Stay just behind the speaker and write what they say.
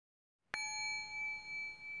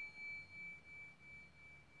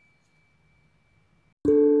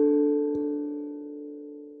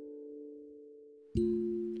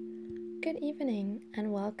evening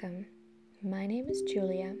and welcome. My name is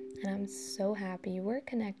Julia and I'm so happy we're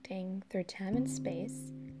connecting through time and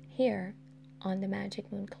space here on the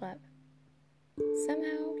Magic Moon Club.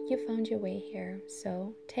 Somehow you found your way here,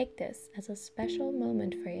 so take this as a special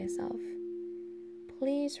moment for yourself.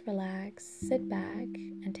 Please relax, sit back,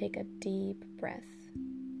 and take a deep breath.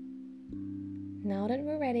 Now that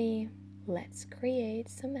we're ready, let's create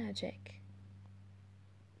some magic.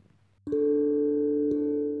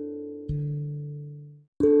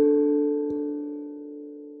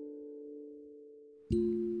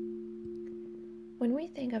 When we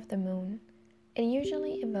think of the moon, it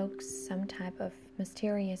usually evokes some type of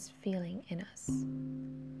mysterious feeling in us.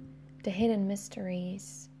 The hidden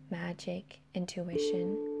mysteries, magic,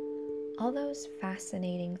 intuition, all those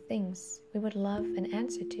fascinating things we would love an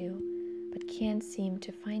answer to, but can't seem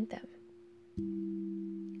to find them.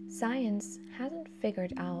 Science hasn't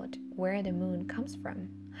figured out where the moon comes from,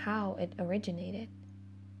 how it originated.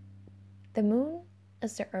 The moon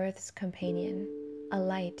is the Earth's companion, a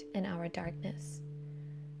light in our darkness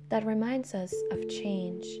that reminds us of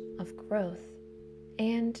change, of growth,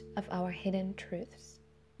 and of our hidden truths.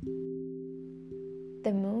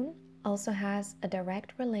 The moon also has a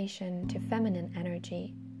direct relation to feminine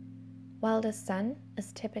energy, while the sun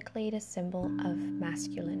is typically the symbol of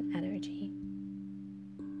masculine energy.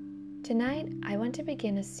 Tonight, I want to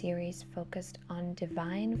begin a series focused on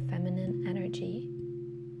divine feminine energy.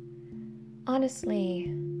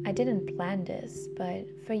 Honestly, I didn't plan this, but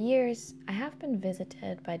for years I have been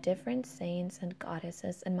visited by different saints and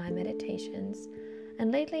goddesses in my meditations,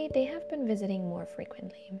 and lately they have been visiting more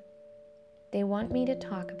frequently. They want me to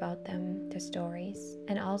talk about them, their stories,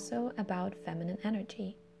 and also about feminine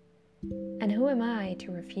energy. And who am I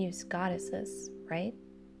to refuse goddesses, right?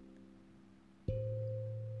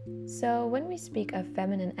 So when we speak of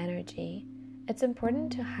feminine energy, it's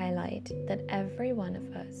important to highlight that every one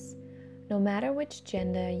of us, no matter which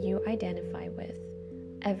gender you identify with,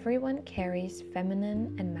 everyone carries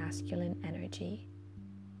feminine and masculine energy.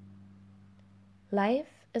 Life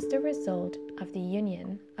is the result of the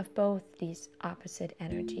union of both these opposite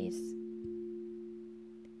energies.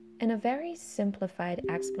 In a very simplified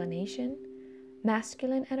explanation,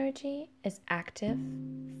 masculine energy is active,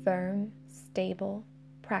 firm, stable,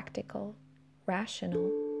 practical, rational,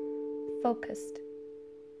 focused,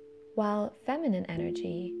 while feminine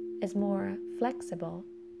energy is more flexible,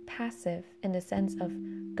 passive in the sense of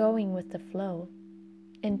going with the flow,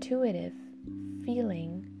 intuitive,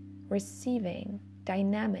 feeling, receiving,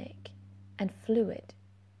 dynamic, and fluid.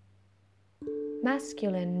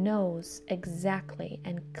 Masculine knows exactly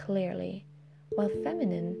and clearly, while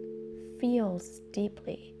feminine feels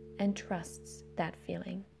deeply and trusts that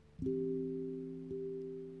feeling.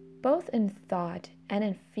 Both in thought and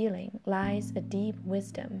in feeling lies a deep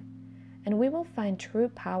wisdom, and we will find true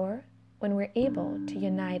power when we're able to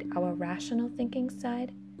unite our rational thinking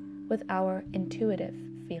side with our intuitive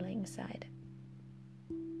feeling side.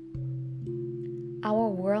 Our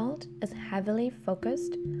world is heavily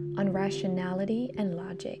focused on rationality and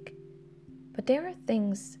logic, but there are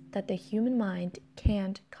things that the human mind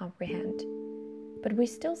can't comprehend, but we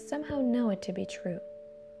still somehow know it to be true.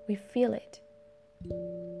 We feel it.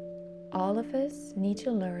 All of us need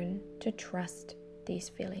to learn to trust these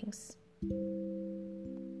feelings.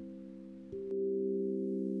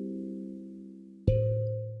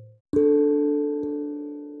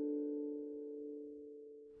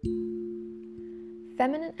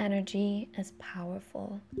 Feminine energy is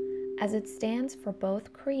powerful as it stands for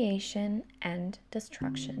both creation and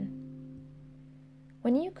destruction.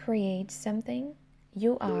 When you create something,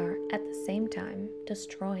 you are at the same time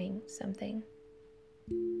destroying something.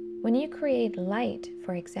 When you create light,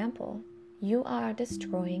 for example, you are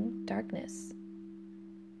destroying darkness.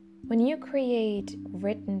 When you create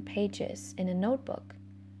written pages in a notebook,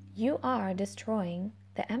 you are destroying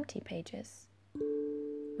the empty pages.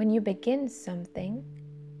 When you begin something,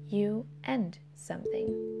 you end something.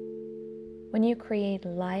 When you create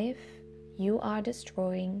life, you are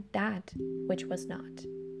destroying that which was not.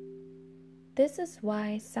 This is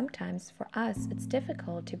why sometimes for us it's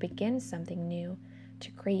difficult to begin something new,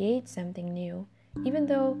 to create something new, even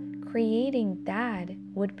though creating that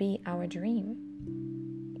would be our dream.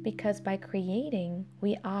 Because by creating,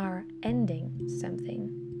 we are ending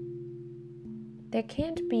something. There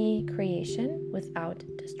can't be creation without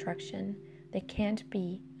destruction. There can't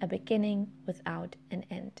be a beginning without an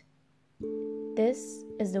end. This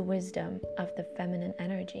is the wisdom of the feminine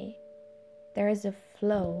energy. There is a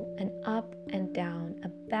flow, an up and down, a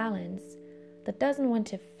balance that doesn't want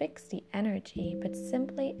to fix the energy but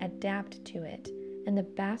simply adapt to it in the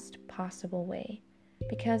best possible way,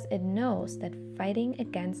 because it knows that fighting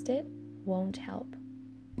against it won't help.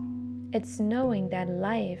 It's knowing that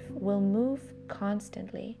life will move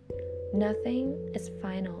constantly. Nothing is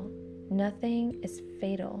final. Nothing is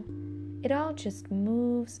fatal. It all just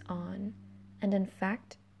moves on. And in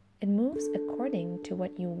fact, it moves according to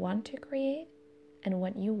what you want to create and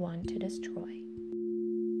what you want to destroy.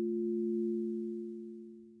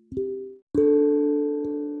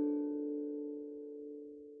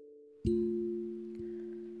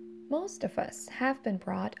 Most of us have been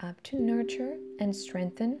brought up to nurture and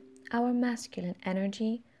strengthen our masculine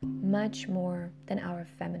energy much more than our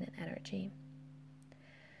feminine energy.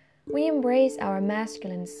 We embrace our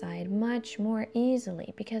masculine side much more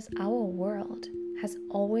easily because our world has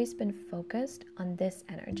always been focused on this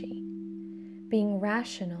energy. Being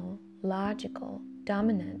rational, logical,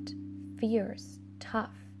 dominant, fierce,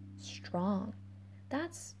 tough, strong.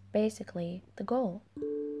 That's basically the goal.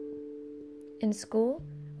 In school,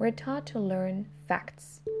 we're taught to learn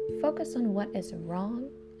facts, focus on what is wrong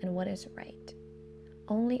and what is right.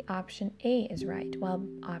 Only option A is right, while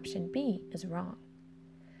option B is wrong.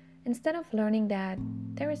 Instead of learning that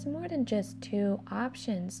there is more than just two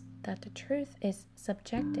options, that the truth is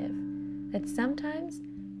subjective, that sometimes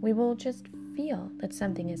we will just feel that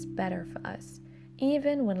something is better for us,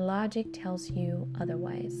 even when logic tells you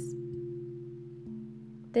otherwise.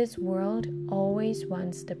 This world always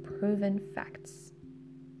wants the proven facts.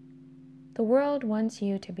 The world wants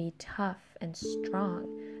you to be tough and strong,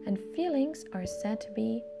 and feelings are said to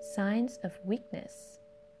be signs of weakness.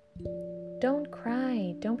 Don't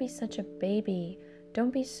cry, don't be such a baby,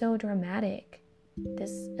 don't be so dramatic.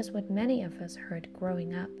 This is what many of us heard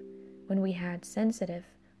growing up when we had sensitive,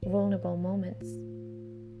 vulnerable moments.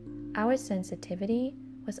 Our sensitivity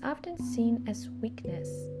was often seen as weakness,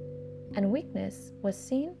 and weakness was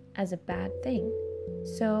seen as a bad thing,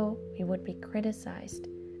 so we would be criticized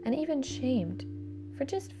and even shamed for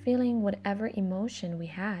just feeling whatever emotion we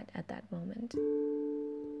had at that moment.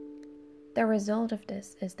 The result of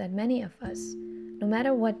this is that many of us, no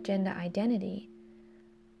matter what gender identity,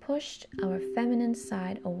 pushed our feminine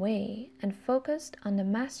side away and focused on the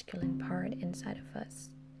masculine part inside of us,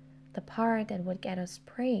 the part that would get us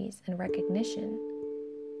praise and recognition.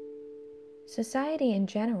 Society in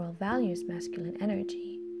general values masculine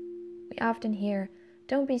energy. We often hear,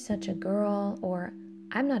 "Don't be such a girl," or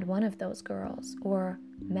 "I'm not one of those girls," or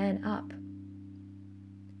 "man up."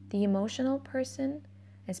 The emotional person,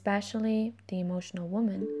 especially the emotional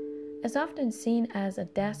woman, is often seen as a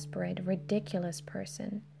desperate, ridiculous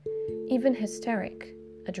person, even hysteric,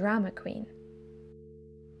 a drama queen.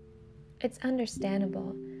 It's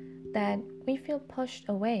understandable that we feel pushed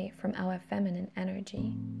away from our feminine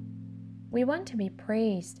energy. We want to be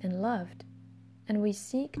praised and loved, and we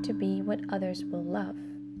seek to be what others will love.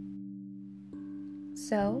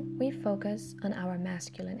 So we focus on our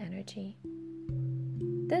masculine energy.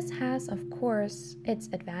 This has, of course, its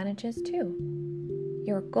advantages too.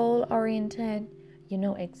 You're goal-oriented, you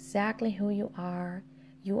know exactly who you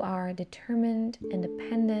are determined,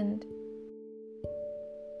 independent.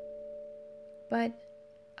 But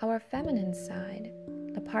our feminine side,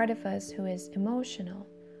 the part of us who is emotional,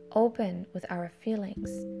 open with our feelings,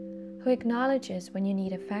 who acknowledges when you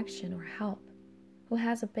need affection or help, who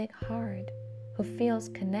has a big heart, who feels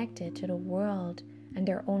connected to the world and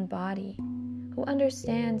their own body, who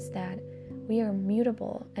understands that we are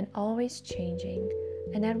mutable and always changing,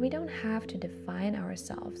 and that we don't have to define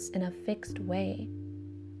ourselves in a fixed way.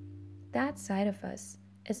 That side of us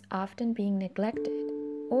is often being neglected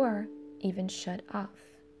or even shut off.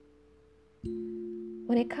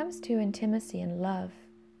 When it comes to intimacy and love,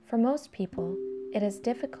 for most people, it is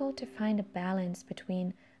difficult to find a balance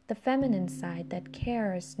between the feminine side that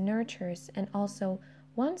cares, nurtures, and also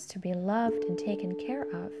wants to be loved and taken care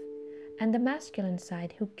of, and the masculine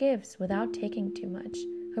side who gives without taking too much,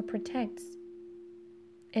 who protects.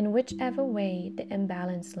 In whichever way the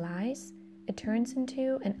imbalance lies, it turns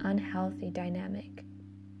into an unhealthy dynamic.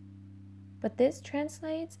 But this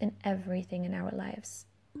translates in everything in our lives.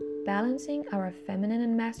 Balancing our feminine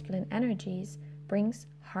and masculine energies brings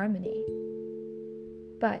harmony.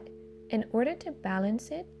 But in order to balance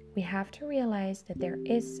it, we have to realize that there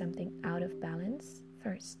is something out of balance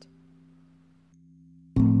first.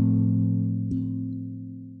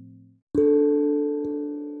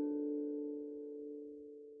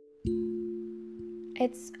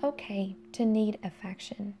 It's okay to need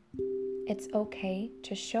affection. It's okay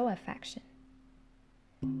to show affection.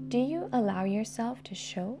 Do you allow yourself to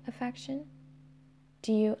show affection?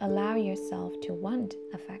 Do you allow yourself to want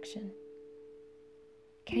affection?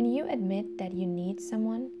 Can you admit that you need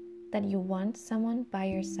someone, that you want someone by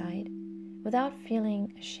your side, without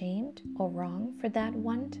feeling ashamed or wrong for that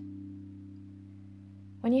want?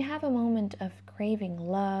 When you have a moment of craving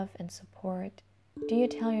love and support, do you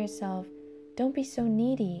tell yourself, "Don't be so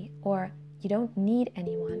needy," or "You don't need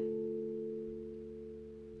anyone"?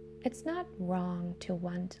 It's not wrong to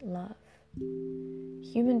want love.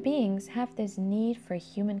 Human beings have this need for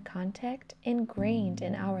human contact ingrained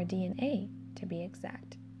in our DNA, to be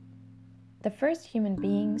exact. The first human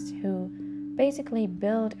beings who basically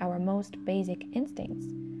build our most basic instincts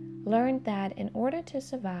learned that in order to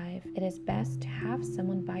survive, it is best to have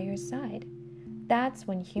someone by your side. That's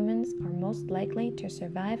when humans are most likely to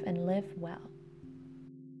survive and live well.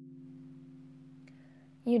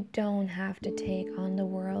 You don't have to take on the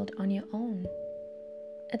world on your own.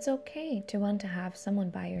 It's okay to want to have someone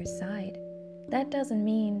by your side. That doesn't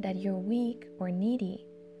mean that you're weak or needy,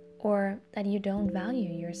 or that you don't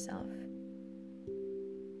value yourself.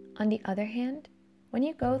 On the other hand, when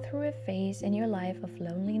you go through a phase in your life of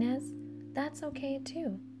loneliness, that's okay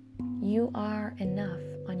too. You are enough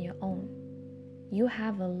on your own. You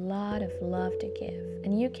have a lot of love to give,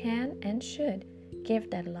 and you can and should give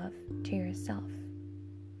that love to yourself.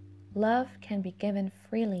 Love can be given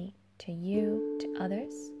freely to you, to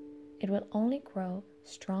others. It will only grow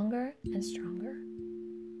stronger and stronger.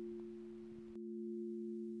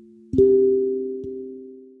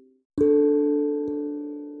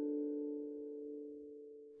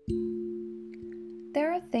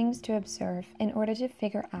 There are things to observe in order to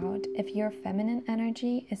figure out if your feminine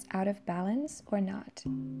energy is out of balance or not.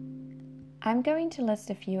 I'm going to list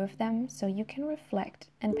a few of them so you can reflect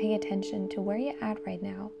and pay attention to where you're at right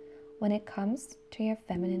now when it comes to your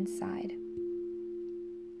feminine side.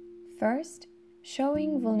 First,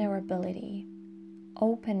 showing vulnerability,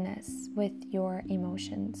 openness with your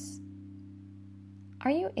emotions. Are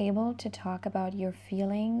you able to talk about your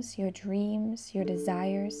feelings, your dreams, your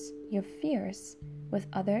desires, your fears with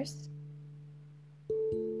others?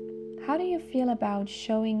 How do you feel about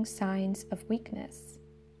showing signs of weakness?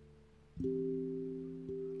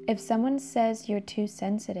 If someone says you're too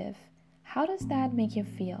sensitive, how does that make you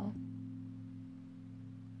feel?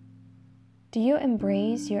 Do you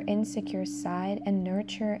embrace your insecure side and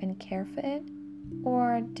nurture and care for it,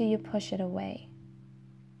 or do you push it away?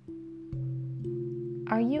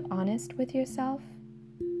 Are you honest with yourself?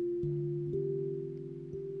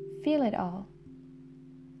 Feel it all.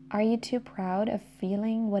 Are you too proud of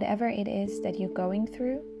feeling whatever it is that you're going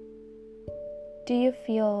through? Do you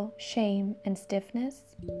feel shame and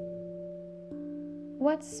stiffness?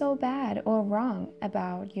 What's so bad or wrong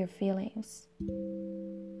about your feelings?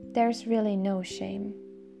 There's really no shame.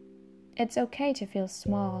 It's okay to feel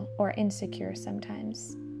small or insecure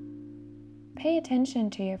sometimes. Pay attention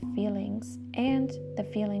to your feelings and the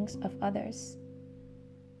feelings of others.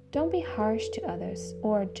 Don't be harsh to others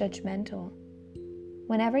or judgmental.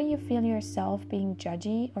 Whenever you feel yourself being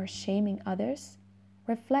judgy or shaming others,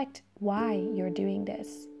 reflect why you're doing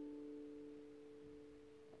this.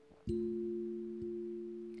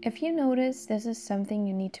 If you notice this is something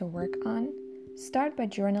you need to work on, start by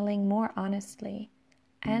journaling more honestly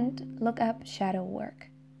and look up shadow work.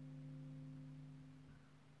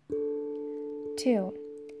 2.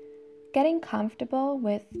 Getting comfortable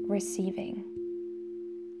with receiving.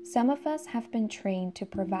 Some of us have been trained to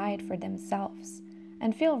provide for themselves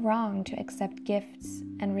and feel wrong to accept gifts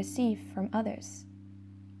and receive from others.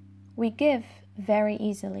 We give very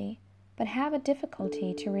easily, but have a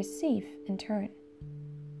difficulty to receive in turn.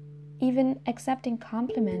 Even accepting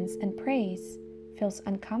compliments and praise feels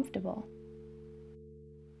uncomfortable.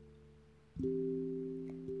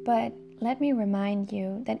 But let me remind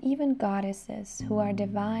you that even goddesses who are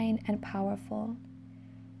divine and powerful,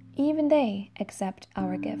 even they accept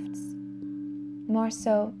our gifts. More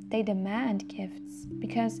so, they demand gifts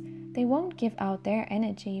because they won't give out their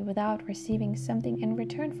energy without receiving something in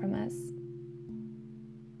return from us.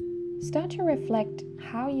 Start to reflect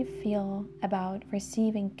how you feel about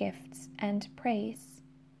receiving gifts and praise.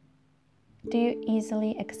 Do you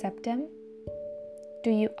easily accept them?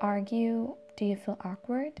 Do you argue? Do you feel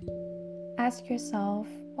awkward? Ask yourself,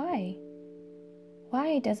 why?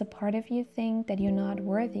 Why does a part of you think that you're not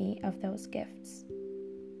worthy of those gifts?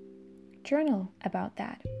 Journal about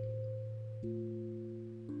that.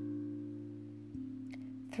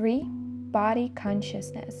 3. Body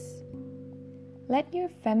consciousness. Let your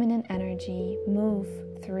feminine energy move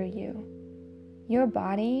through you. Your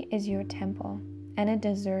body is your temple, and it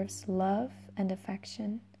deserves love and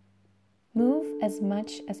affection. Move as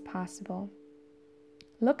much as possible.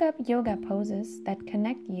 Look up yoga poses that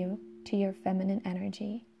connect you to your feminine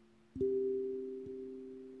energy.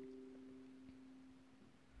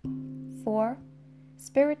 4.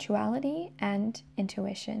 spirituality, and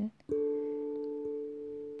intuition.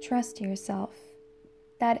 Trust yourself.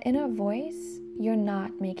 That inner voice, you're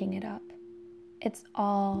not making it up. It's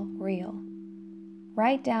all real.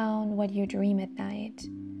 Write down what you dream at night.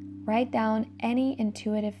 Write down any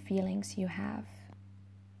intuitive feelings you have.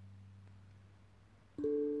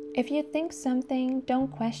 If you think something,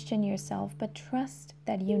 don't question yourself, but trust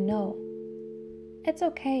that you know. It's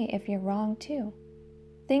okay if you're wrong too.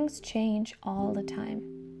 Things change all the time.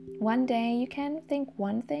 One day you can think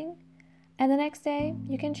one thing, and the next day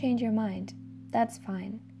you can change your mind. That's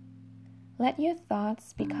fine. Let your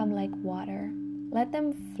thoughts become like water. Let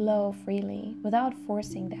them flow freely without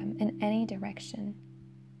forcing them in any direction.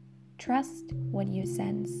 Trust what you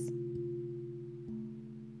sense.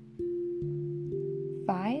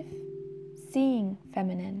 5. Seeing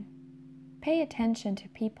feminine. Pay attention to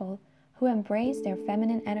people who embrace their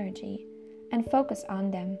feminine energy and focus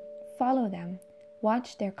on them, follow them,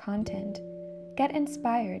 watch their content, get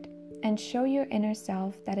inspired, and show your inner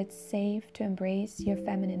self that it's safe to embrace your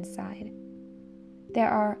feminine side. There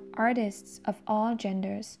are artists of all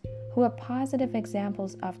genders who are positive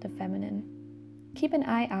examples of the feminine. Keep an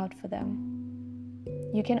eye out for them.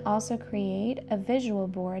 You can also create a visual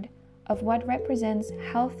board of what represents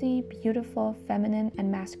healthy, beautiful, feminine,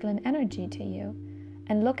 and masculine energy to you,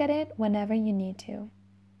 and look at it whenever you need to.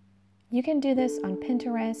 You can do this on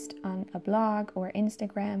Pinterest, on a blog or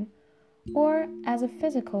Instagram, or as a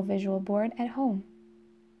physical visual board at home.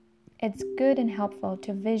 It's good and helpful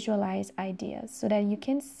to visualize ideas so that you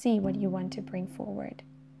can see what you want to bring forward.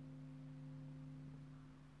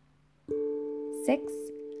 6.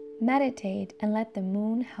 Meditate and let the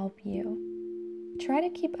moon help you. Try to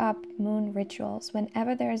keep up moon rituals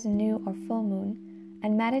whenever there is a new or full moon,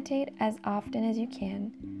 and meditate as often as you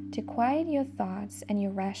can to quiet your thoughts and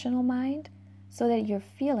your rational mind so that your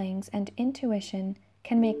feelings and intuition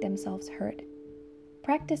can make themselves heard.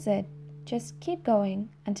 Practice it. Just keep going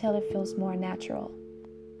until it feels more natural.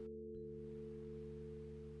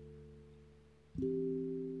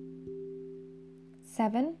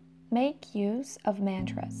 7. Make use of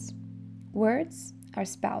mantras. Words are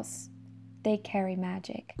spells. They carry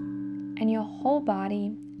magic, and your whole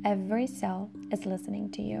body, every cell, is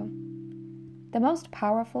listening to you. The most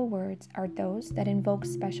powerful words are those that invoke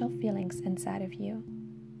special feelings inside of you.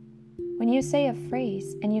 When you say a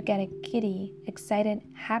phrase and you get a giddy, excited,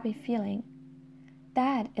 happy feeling,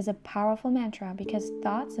 that is a powerful mantra because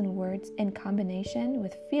thoughts and words in combination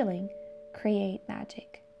with feeling create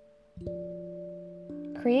magic.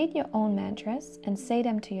 Create your own mantras and say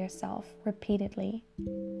them to yourself repeatedly.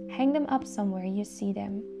 Hang them up somewhere you see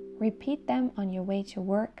them. Repeat them on your way to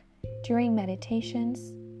work, during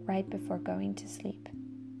meditations, right before going to sleep.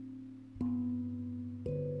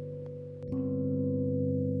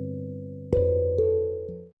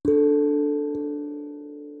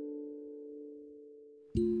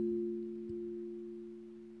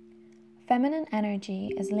 Feminine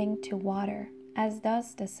energy is linked to water, as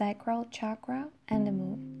does the sacral chakra and the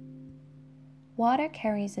moon. Water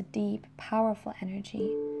carries a deep, powerful energy,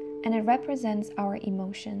 and it represents our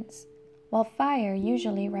emotions, while fire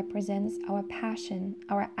usually represents our passion,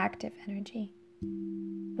 our active energy.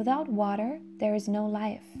 Without water, there is no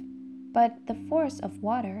life, but the force of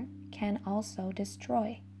water can also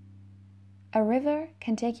destroy. A river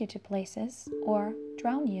can take you to places or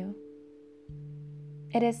drown you.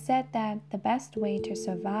 It is said that the best way to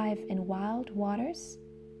survive in wild waters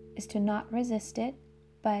is to not resist it,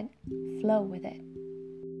 but flow with it.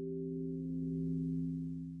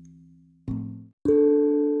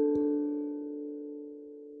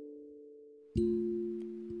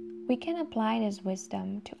 We can apply this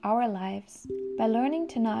wisdom to our lives by learning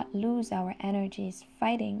to not lose our energies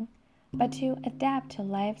fighting, but to adapt to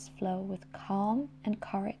life's flow with calm and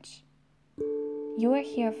courage. You are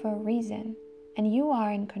here for a reason, and you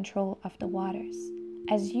are in control of the waters,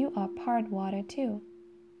 as you are part water too.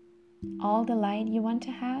 All the light you want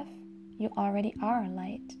to have, you already are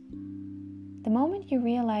light. The moment you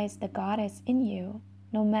realize the goddess in you,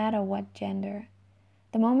 no matter what gender,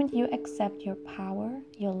 the moment you accept your power,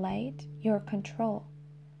 your light, your control,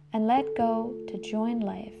 and let go to join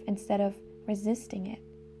life instead of resisting it,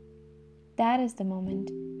 that is the moment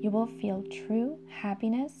you will feel true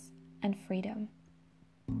happiness and freedom.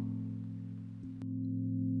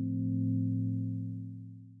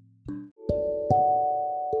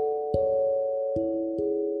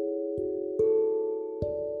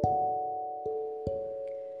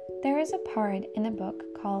 There is a part in a book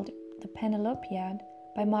called The Penelopiad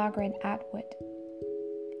by Margaret Atwood.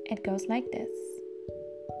 It goes like this.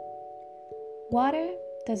 Water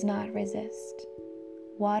does not resist.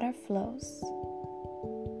 Water flows.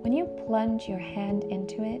 When you plunge your hand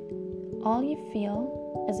into it, all you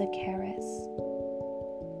feel is a caress.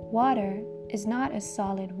 Water is not a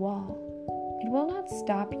solid wall. It will not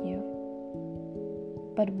stop you.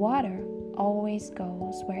 But water always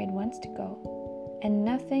goes where it wants to go, and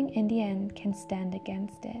nothing in the end can stand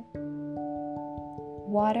against it.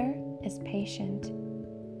 Water is patient.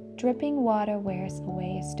 Dripping water wears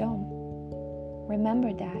away a stone.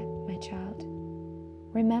 Remember that, my child.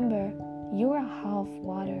 Remember, you are half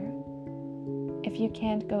water. If you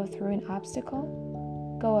can't go through an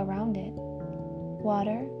obstacle, go around it.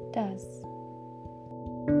 Water does.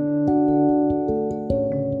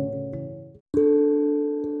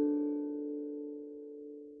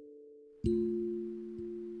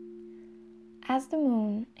 As the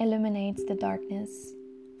moon illuminates the darkness,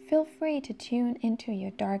 feel free to tune into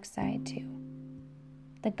your dark side too.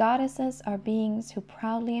 The goddesses are beings who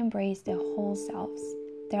proudly embrace their whole selves,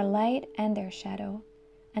 their light and their shadow,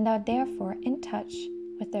 and are therefore in touch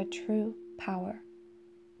with their true power.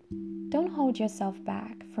 Don't hold yourself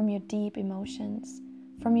back from your deep emotions,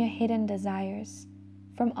 from your hidden desires,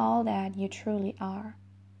 from all that you truly are.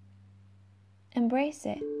 Embrace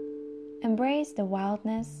it. Embrace the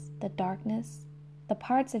wildness, the darkness, the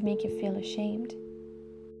parts that make you feel ashamed.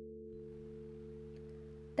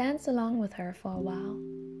 Dance along with her for a while,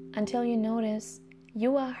 until you notice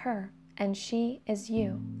you are her and she is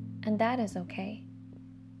you, and that is okay.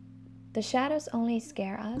 The shadows only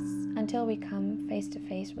scare us until we come face to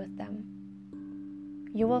face with them.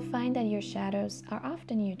 You will find that your shadows are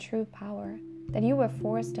often your true power, that you were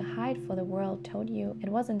forced to hide for the world told you it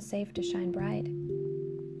wasn't safe to shine bright.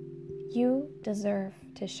 You deserve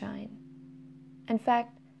to shine. In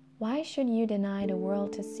fact, why should you deny the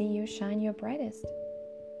world to see you shine your brightest?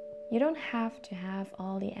 You don't have to have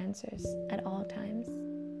all the answers at all times.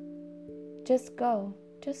 Just go,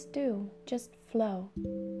 just do, just flow,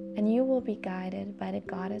 and you will be guided by the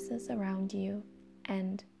goddesses around you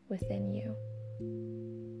and within you.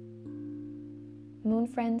 Moon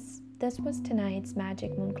friends, this was tonight's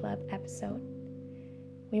Magic Moon Club episode.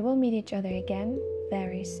 We will meet each other again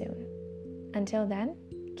very soon. Until then,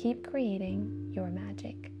 keep creating your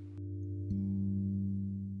magic.